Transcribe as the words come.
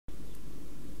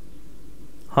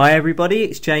Hi everybody,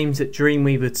 it's James at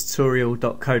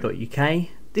dreamweavertutorial.co.uk.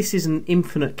 This is an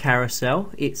infinite carousel.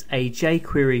 It's a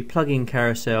jQuery plugin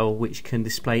carousel which can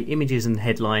display images and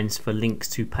headlines for links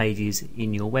to pages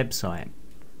in your website.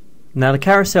 Now the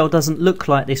carousel doesn't look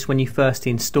like this when you first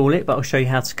install it, but I'll show you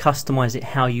how to customize it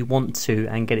how you want to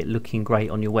and get it looking great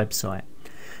on your website.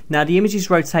 Now the images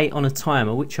rotate on a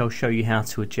timer, which I'll show you how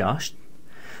to adjust.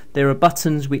 There are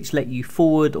buttons which let you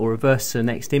forward or reverse to the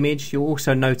next image. You'll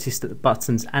also notice that the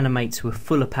buttons animate to a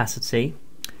full opacity.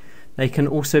 They can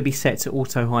also be set to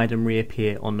auto hide and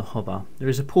reappear on the hover. There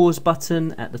is a pause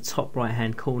button at the top right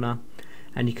hand corner,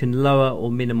 and you can lower or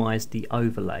minimize the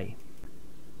overlay.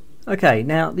 Okay,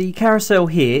 now the carousel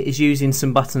here is using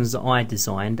some buttons that I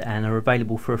designed and are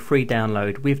available for a free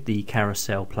download with the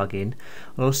carousel plugin.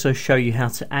 I'll also show you how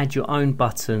to add your own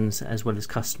buttons as well as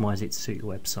customize it to suit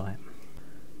your website.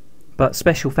 But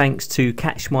special thanks to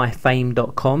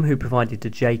catchmyfame.com who provided the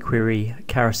jQuery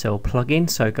carousel plugin,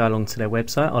 so go along to their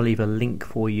website. I'll leave a link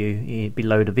for you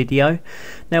below the video.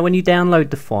 Now when you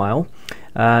download the file,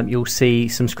 you'll see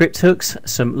some script hooks,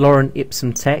 some lorem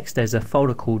ipsum text. There's a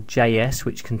folder called JS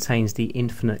which contains the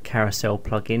infinite carousel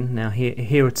plugin. Now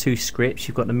here are two scripts.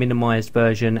 You've got the minimized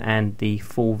version and the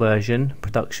full version,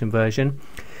 production version.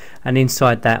 And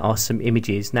inside that are some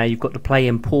images. Now you've got the play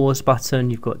and pause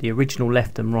button, you've got the original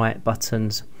left and right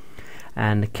buttons,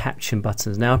 and the caption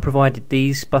buttons. Now I provided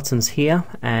these buttons here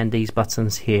and these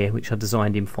buttons here, which are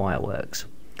designed in Fireworks.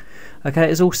 Okay,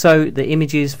 there's also the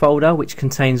images folder which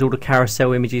contains all the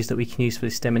carousel images that we can use for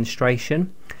this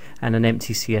demonstration, and an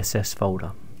empty CSS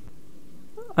folder.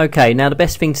 Okay, now the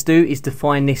best thing to do is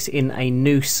define this in a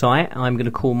new site. I'm going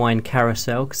to call mine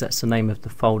carousel because that's the name of the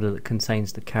folder that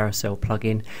contains the carousel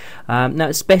plugin. Now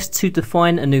it's best to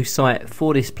define a new site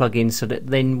for this plugin so that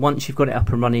then once you've got it up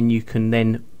and running you can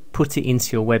then put it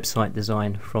into your website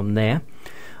design from there.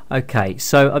 Okay,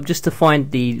 so I've just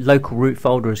defined the local root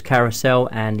folder as carousel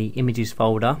and the images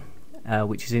folder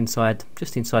which is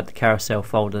just inside the carousel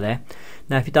folder there.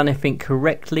 Now if you've done everything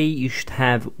correctly, you should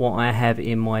have what I have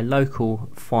in my local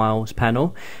files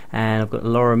panel, and I've got the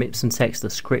lorem ipsum text, the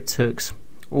script hooks,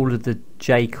 all of the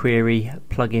jQuery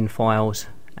plugin files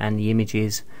and the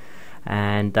images,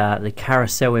 and the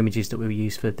carousel images that we'll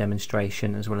use for the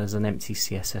demonstration, as well as an empty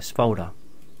CSS folder.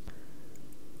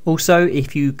 Also,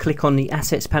 if you click on the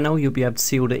assets panel, you'll be able to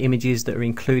see all the images that are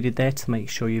included there to make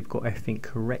sure you've got everything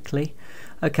correctly.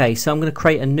 Okay, so I'm going to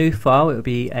create a new file. It will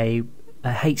be a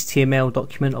HTML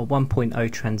document, a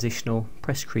 1.0 transitional.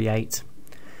 Press create,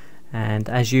 and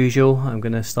as usual I'm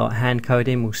going to start hand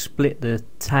coding. We'll split the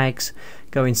tags,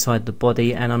 go inside the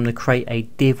body, and I'm going to create a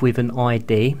div with an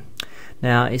ID.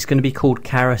 Now it's going to be called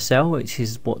carousel, which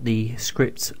is what the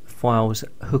script files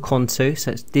hook onto,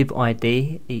 so it's div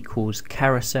ID equals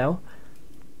carousel.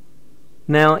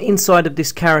 Now inside of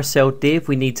this carousel div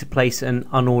we need to place an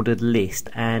unordered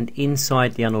list, and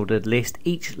inside the unordered list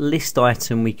each list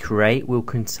item we create will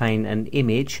contain an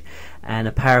image and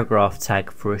a paragraph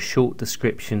tag for a short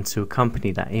description to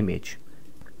accompany that image.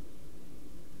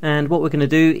 And what we're going to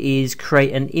do is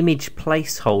create an image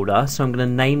placeholder, so I'm going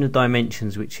to name the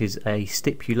dimensions, which is a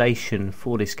stipulation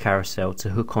for this carousel to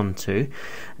hook onto,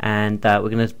 and we're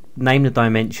going to name the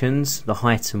dimensions, the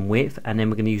height and width, and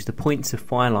then we're going to use the point to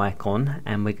file icon,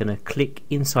 and we're going to click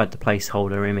inside the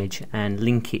placeholder image and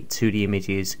link it to the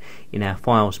images in our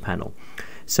files panel.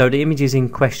 So the images in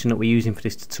question that we're using for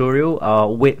this tutorial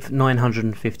are width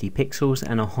 950 pixels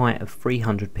and a height of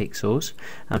 300 pixels.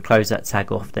 I'll close that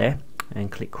tag off there and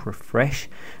click refresh,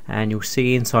 and you'll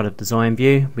see inside of design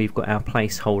view we've got our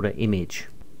placeholder image.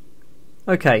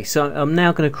 Okay, so I'm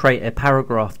now going to create a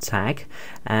paragraph tag,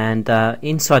 and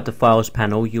inside the files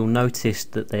panel you'll notice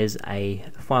that there's a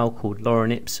file called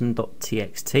lorem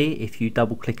ipsum.txt. If you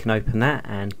double click and open that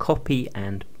and copy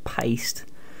and paste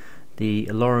the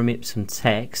lorem ipsum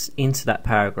text into that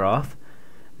paragraph,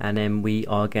 and then we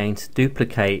are going to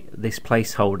duplicate this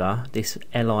placeholder, this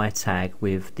li tag,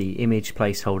 with the image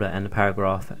placeholder and the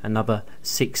paragraph another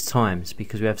 6 times,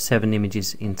 because we have 7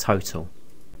 images in total.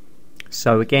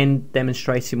 So again,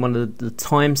 demonstrating one of the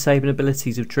time saving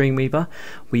abilities of Dreamweaver,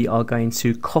 we are going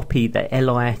to copy the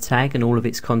li tag and all of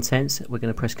its contents. We're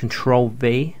going to press Ctrl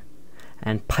V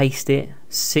and paste it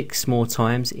 6 more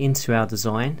times into our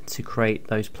design to create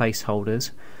those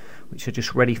placeholders, which are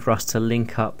just ready for us to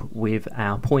link up with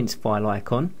our points file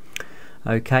icon.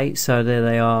 Okay, so there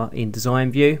they are in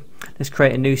design view. Let's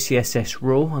create a new CSS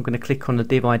rule. I'm going to click on the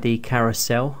div ID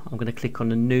carousel. I'm going to click on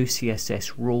the new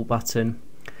CSS rule button,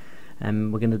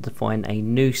 and we're going to define a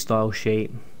new style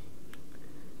sheet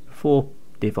for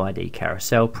div ID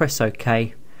carousel. Press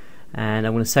OK, and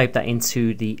I'm going to save that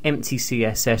into the empty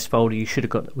CSS folder you should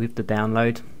have got with the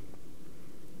download.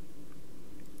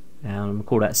 And I'm going to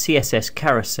call that CSS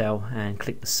Carousel and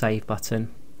click the Save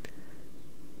button.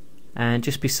 And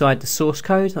just beside the source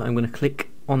code, I'm going to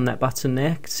click on that button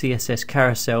there, CSS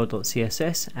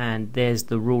Carousel.css, and there's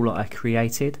the rule that I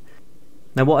created.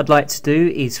 Now what I'd like to do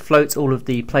is float all of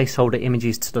the placeholder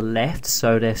images to the left,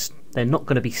 so they're not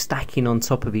going to be stacking on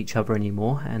top of each other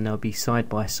anymore, and they'll be side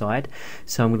by side.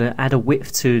 So I'm going to add a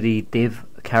width to the div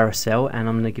carousel, and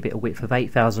I'm going to give it a width of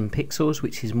 8,000 pixels,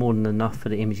 which is more than enough for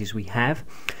the images we have.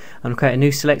 I'm going to create a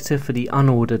new selector for the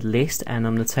unordered list, and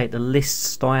I'm going to take the list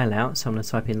style out. So I'm going to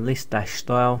type in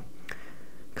list-style :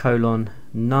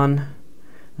 none.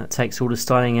 That takes all the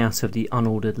styling out of the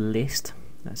unordered list.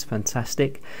 That's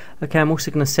fantastic. Okay, I'm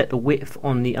also going to set the width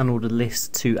on the unordered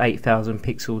list to 8,000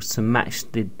 pixels to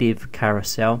match the div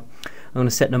carousel. I'm going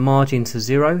to set the margin to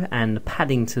 0 and the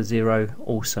padding to 0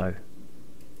 also.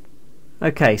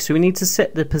 Okay, so we need to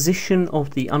set the position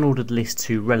of the unordered list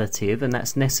to relative, and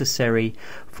that's necessary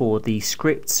for the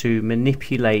script to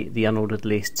manipulate the unordered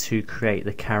list to create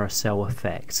the carousel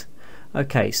effect.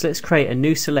 Okay, so let's create a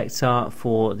new selector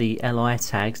for the li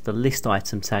tags, the list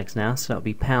item tags now. So that'll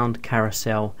be pound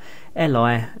carousel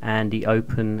li and the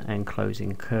open and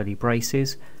closing curly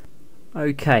braces.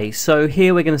 Okay, so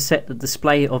here we're going to set the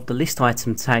display of the list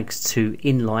item tags to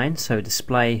inline, so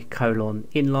display :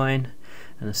 inline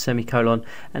and a semicolon,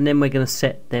 and then we're going to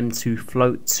set them to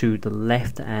float to the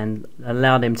left and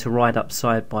allow them to ride up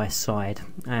side by side.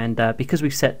 And because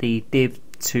we've set the div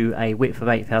to a width of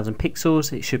 8,000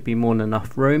 pixels, it should be more than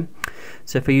enough room.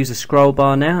 So if I use a scroll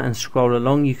bar now and scroll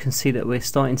along, you can see that we're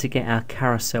starting to get our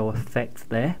carousel effect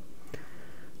there.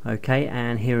 Okay,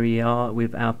 and here we are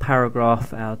with our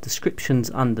paragraph, our descriptions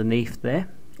underneath there,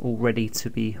 all ready to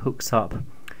be hooked up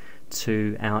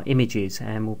to our images,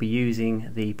 and we'll be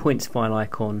using the points file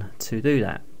icon to do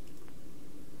that.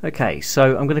 Okay,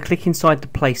 so I'm going to click inside the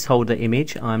placeholder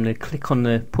image. I'm going to click on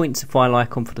the points file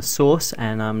icon for the source,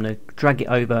 and I'm going to drag it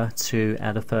over to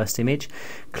the first image.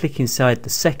 Click inside the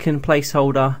second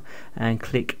placeholder and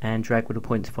click and drag with the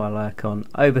points file icon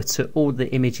over to all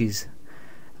the images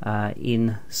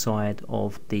inside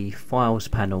of the files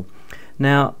panel.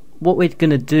 Now what we're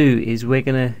going to do is we're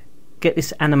going to get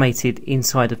this animated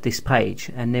inside of this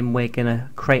page, and then we're going to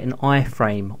create an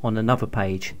iframe on another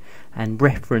page and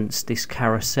reference this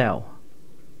carousel.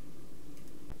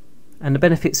 And the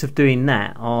benefits of doing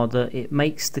that are that it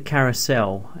makes the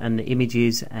carousel and the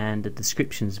images and the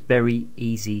descriptions very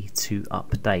easy to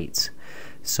update.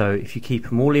 So if you keep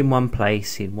them all in one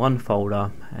place, in one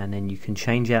folder, and then you can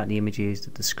change out the images, the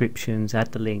descriptions,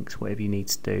 add the links, whatever you need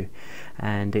to do,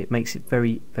 and it makes it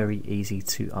very, very easy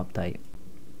to update.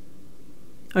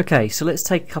 Okay, so let's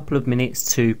take a couple of minutes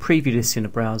to preview this in a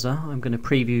browser. I'm going to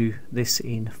preview this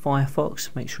in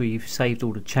Firefox. Make sure you've saved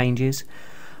all the changes.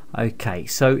 Okay,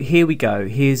 so here we go.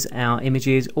 Here's our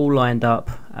images all lined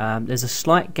up. There's a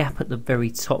slight gap at the very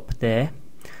top there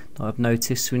that I've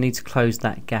noticed, so we need to close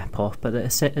that gap off, but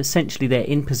essentially they're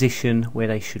in position where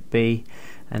they should be,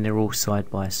 and they're all side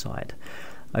by side.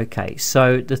 Okay,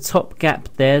 so the top gap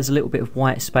there's a little bit of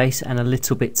white space, and a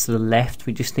little bit to the left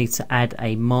we just need to add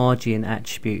a margin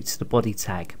attribute to the body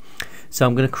tag. So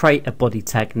I'm going to create a body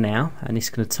tag now, and it's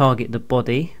going to target the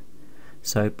body.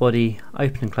 So body,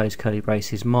 open and close curly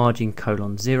braces, margin :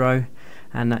 0,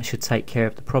 and that should take care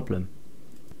of the problem.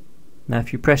 Now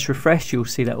if you press refresh, you'll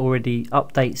see that already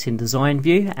updates in design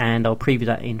view, and I'll preview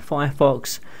that in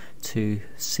Firefox to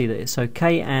see that it's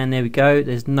okay, and there we go,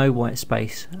 there's no white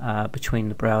space between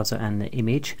the browser and the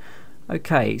image.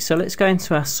 Okay, so let's go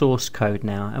into our source code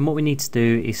now, and what we need to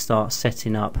do is start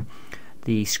setting up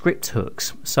the script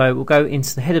hooks. So we'll go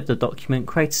into the head of the document,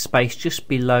 create a space just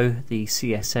below the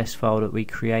CSS file that we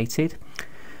created,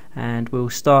 and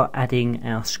we'll start adding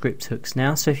our script hooks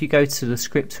now. So if you go to the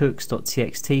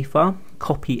scripthooks.txt file,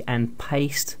 copy and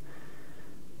paste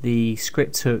the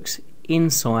script hooks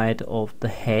inside of the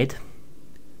head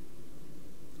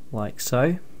like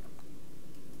so.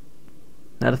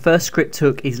 Now the first script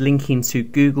hook is linking to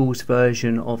Google's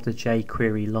version of the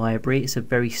jQuery library. It's a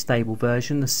very stable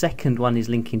version. The second one is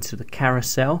linking to the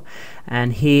carousel,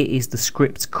 and here is the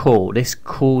script call. This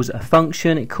calls a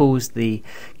function, it calls the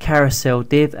carousel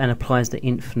div and applies the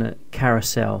infinite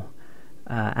carousel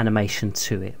animation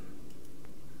to it.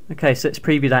 Okay, so let's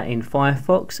preview that in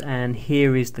Firefox, and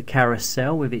here is the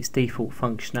carousel with its default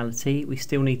functionality. We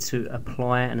still need to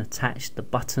apply and attach the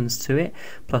buttons to it,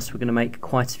 plus we're going to make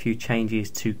quite a few changes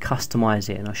to customize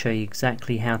it, and I'll show you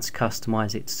exactly how to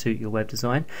customize it to suit your web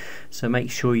design. So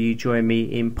make sure you join me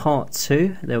in part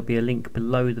 2. There'll be a link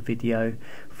below the video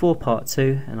for part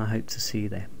 2, and I hope to see you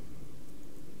there.